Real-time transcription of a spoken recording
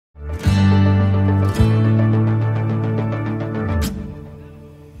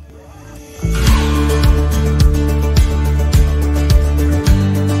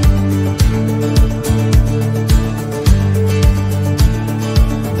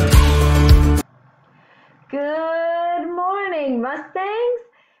Mustangs.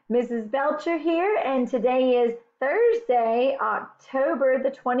 Mrs. Belcher here, and today is Thursday, October the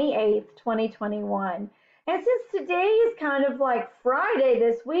 28th, 2021. And since today is kind of like Friday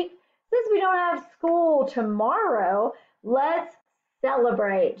this week, since we don't have school tomorrow, let's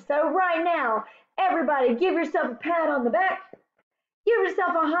celebrate. So right now, everybody give yourself a pat on the back, give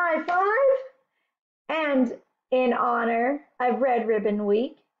yourself a high five, and in honor of Red Ribbon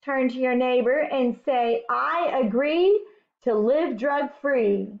Week, turn to your neighbor and say, I agree to live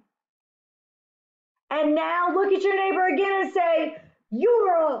drug-free. And now look at your neighbor again and say,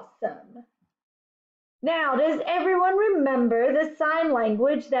 you're awesome. Now, does everyone remember the sign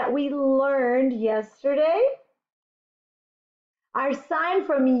language that we learned yesterday? Our sign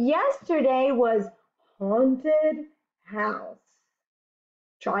from yesterday was haunted house.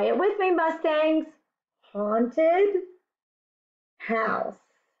 Try it with me, Mustangs. Haunted house.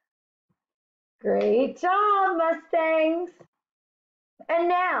 Great job, Mustangs. And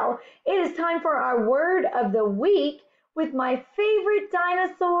now it is time for our word of the week with my favorite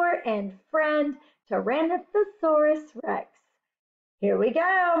dinosaur and friend, Tyrannosaurus Rex. Here we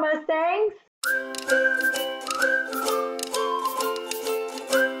go, Mustangs.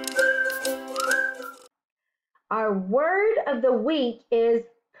 Our word of the week is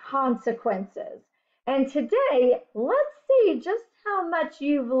consequences. And today, let's see just how much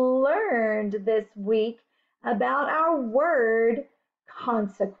you've learned this week about our word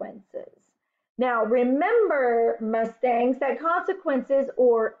consequences. Now, remember, Mustangs, that consequences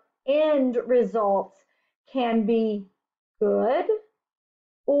or end results can be good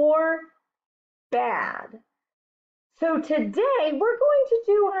or bad. So today, we're going to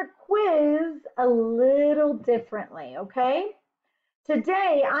do our quiz a little differently, okay?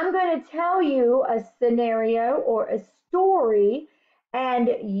 Today, I'm going to tell you a scenario or a story, and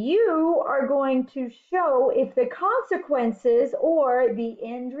you are going to show if the consequences or the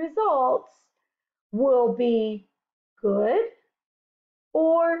end results will be good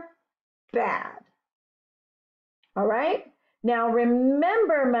or bad. All right? Now,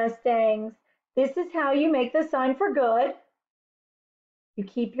 remember, Mustangs, this is how you make the sign for good. You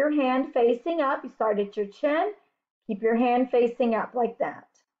keep your hand facing up. You start at your chin. Keep your hand facing up like that,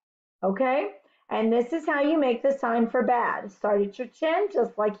 okay? And this is how you make the sign for bad. Start at your chin,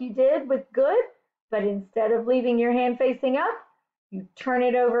 just like you did with good, but instead of leaving your hand facing up, you turn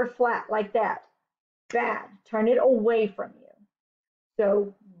it over flat like that. Bad. Turn it away from you.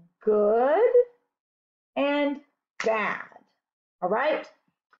 So good and bad. All right?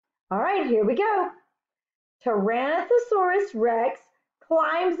 All right, here we go. Tyrannosaurus Rex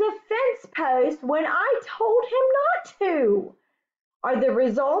climbs a fence post when I told him not to. Are the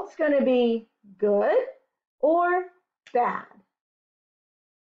results going to be good or bad?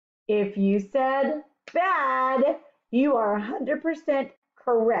 If you said bad, you are 100%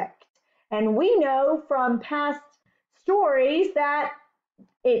 correct. And we know from past stories that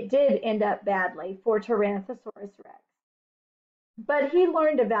it did end up badly for Tyrannosaurus Rex. But he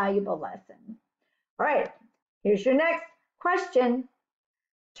learned a valuable lesson. All right, here's your next question.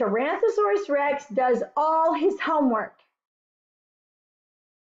 Tyrannosaurus Rex does all his homework.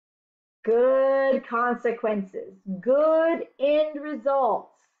 Good consequences, good end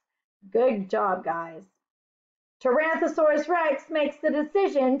results. Good job, guys. Tyrannosaurus Rex makes the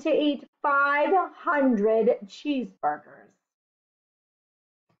decision to eat 500 cheeseburgers.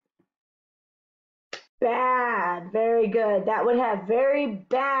 Bad, very good. That would have very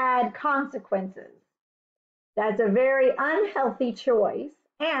bad consequences. That's a very unhealthy choice,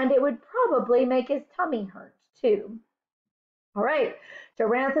 and it would probably make his tummy hurt too. All right,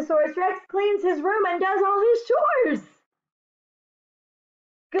 Tyrannosaurus Rex cleans his room and does all his chores.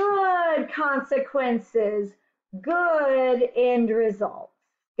 Good consequences, good end results.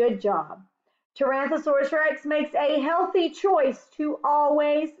 Good job. Tyrannosaurus Rex makes a healthy choice to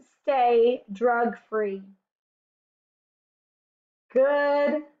always stay drug-free.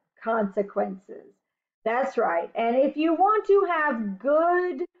 Good consequences. That's right. And if you want to have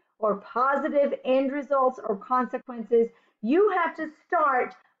good or positive end results or consequences, you have to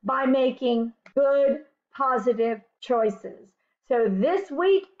start by making good, positive choices. So this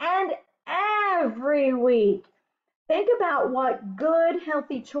week and every week, think about what good,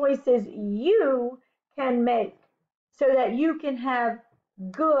 healthy choices you can make so that you can have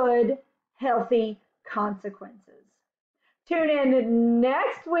good, healthy consequences. Tune in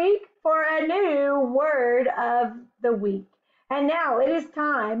next week for a new word of the week. And now it is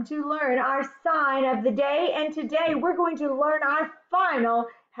time to learn our sign of the day. And today we're going to learn our final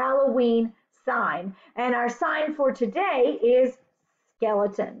Halloween sign. And our sign for today is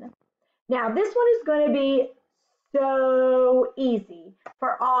skeleton. Now this one is going to be so easy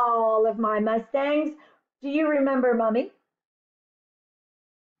for all of my Mustangs. Do you remember Mummy?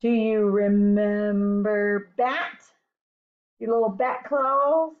 Do you remember Bat? Your little bat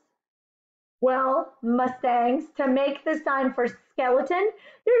claws? Well, Mustangs, to make the sign for skeleton,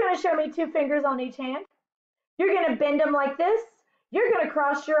 you're going to show me two fingers on each hand. You're going to bend them like this. You're going to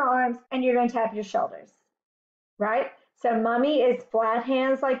cross your arms and you're going to tap your shoulders, right? So Mummy is flat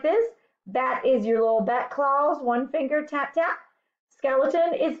hands like this. Bat is your little bat claws, one finger, tap, tap.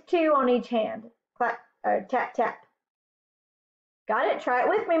 Skeleton is two on each hand. Clap, or tap, tap. Got it? Try it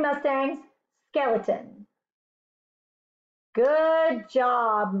with me, Mustangs. Skeleton. Good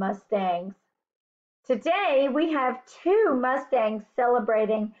job, Mustangs. Today we have two Mustangs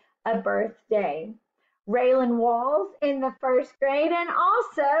celebrating a birthday. Raylan Walls in the first grade and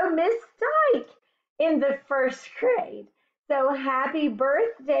also Miss Dyke in the first grade. So happy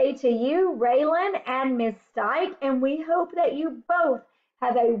birthday to you, Raylan and Miss Dyke, and we hope that you both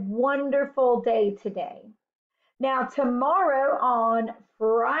have a wonderful day today. Now tomorrow on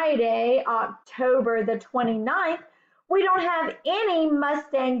Friday, October the 29th, we don't have any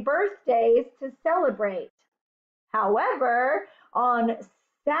Mustang birthdays to celebrate. However, on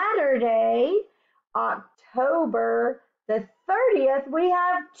Saturday, October the 30th, we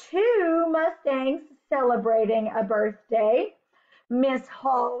have two Mustangs celebrating a birthday. Miss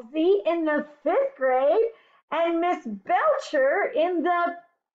Halsey in the 5th grade and Miss Belcher in the,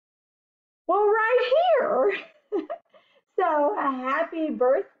 well, right here. So a happy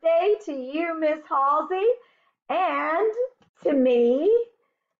birthday to you, Miss Halsey, and to me.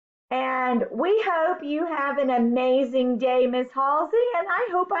 And we hope you have an amazing day, Miss Halsey, and I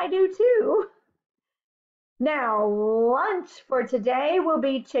hope I do too. Now, lunch for today will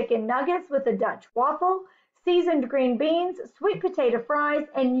be chicken nuggets with a Dutch waffle, seasoned green beans, sweet potato fries,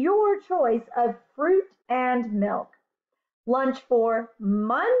 and your choice of fruit and milk. Lunch for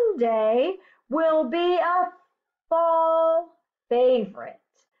Monday will be a fall favorite,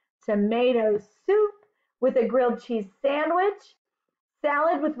 tomato soup with a grilled cheese sandwich,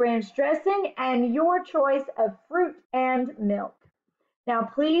 salad with ranch dressing, and your choice of fruit and milk. Now,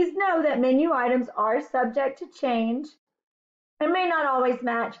 please know that menu items are subject to change and may not always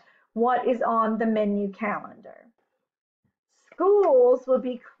match what is on the menu calendar. Schools will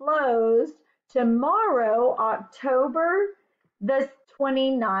be closed tomorrow, October the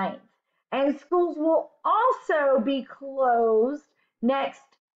 29th, and schools will also be closed next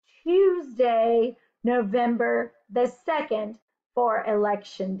Tuesday, November the 2nd, for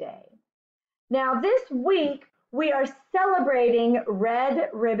Election Day. Now, this week, we are celebrating Red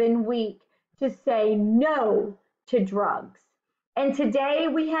Ribbon Week to say no to drugs. And today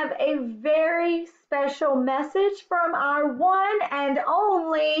we have a very special message from our one and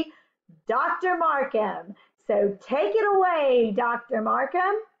only Dr. Markham. So take it away, Dr. Markham.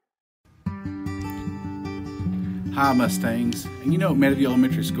 Hi, Mustangs. And you know, at Meadowview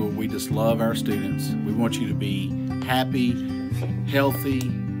Elementary School, we just love our students. We want you to be happy, healthy,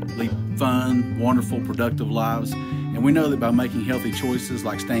 lead fun, wonderful, productive lives. And we know that by making healthy choices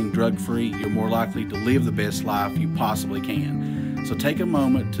like staying drug-free, you're more likely to live the best life you possibly can. So take a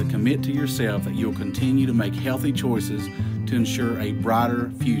moment to commit to yourself that you'll continue to make healthy choices to ensure a brighter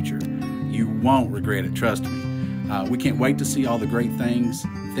future. You won't regret it, trust me. We can't wait to see all the great things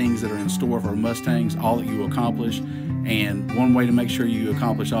that are in store for Mustangs, all that you will accomplish. And one way to make sure you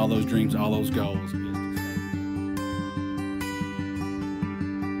accomplish all those dreams, all those goals, is to stay.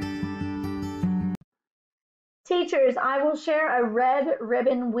 Teachers, I will share a Red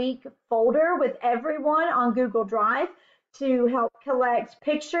Ribbon Week folder with everyone on Google Drive to help collect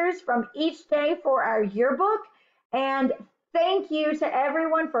pictures from each day for our yearbook. And thank you to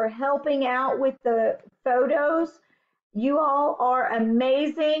everyone for helping out with the photos. You all are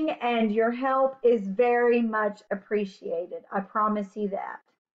amazing and your help is very much appreciated. I promise you that.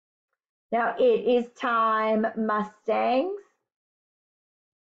 Now it is time, Mustangs.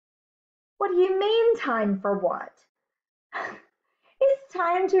 What do you mean time for what? It's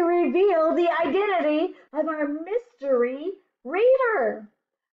time to reveal the identity of our mystery reader.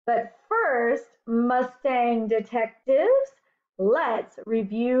 But first, Mustang detectives, let's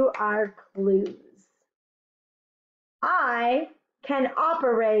review our clues. I can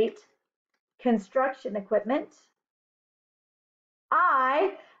operate construction equipment.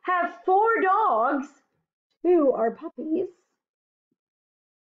 I have 4 dogs. 2 are puppies.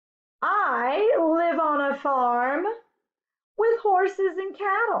 I live on a farm with horses and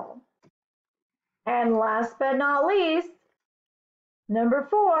cattle. And last but not least, number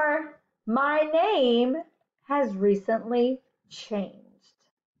 4, my name has recently changed.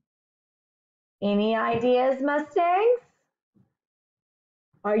 Any ideas, Mustangs?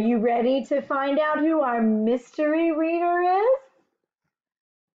 Are you ready to find out who our mystery reader is?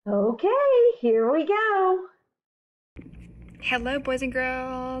 Okay, here we go. Hello, boys and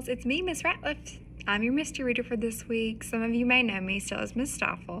girls. It's me, Miss Ratliff. I'm your mystery reader for this week. Some of you may know me still as Miss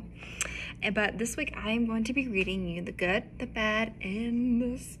Stoffel. But this week I am going to be reading you the good, the bad, and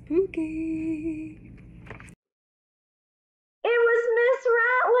the spooky. It was Miss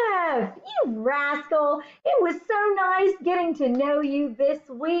Ratliff! You rascal! It was so nice getting to know you this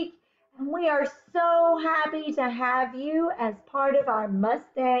week, and we are so happy to have you as part of our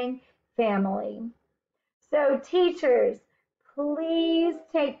Mustang family. So, teachers, please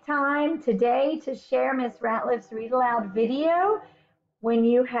take time today to share Miss Ratliff's Read Aloud video when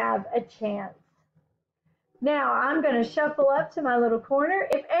you have a chance. Now, I'm going to shuffle up to my little corner.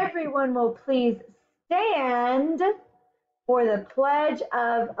 If everyone will please stand for the Pledge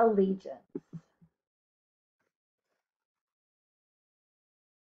of Allegiance.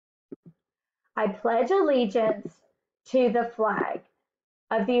 I pledge allegiance to the flag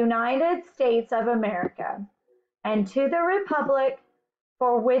of the United States of America and to the republic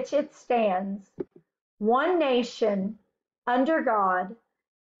for which it stands, one nation, under God,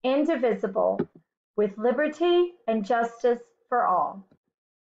 indivisible, with liberty and justice for all.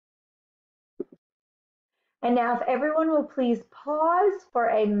 And now if everyone will please pause for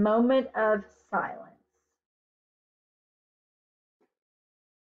a moment of silence.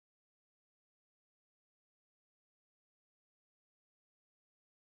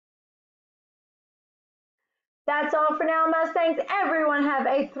 That's all for now, Mustangs. Everyone have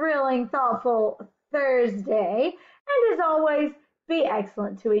a thrilling, thoughtful Thursday. And as always, be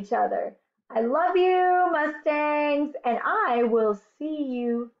excellent to each other. I love you, Mustangs, and I will see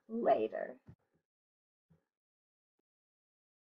you later.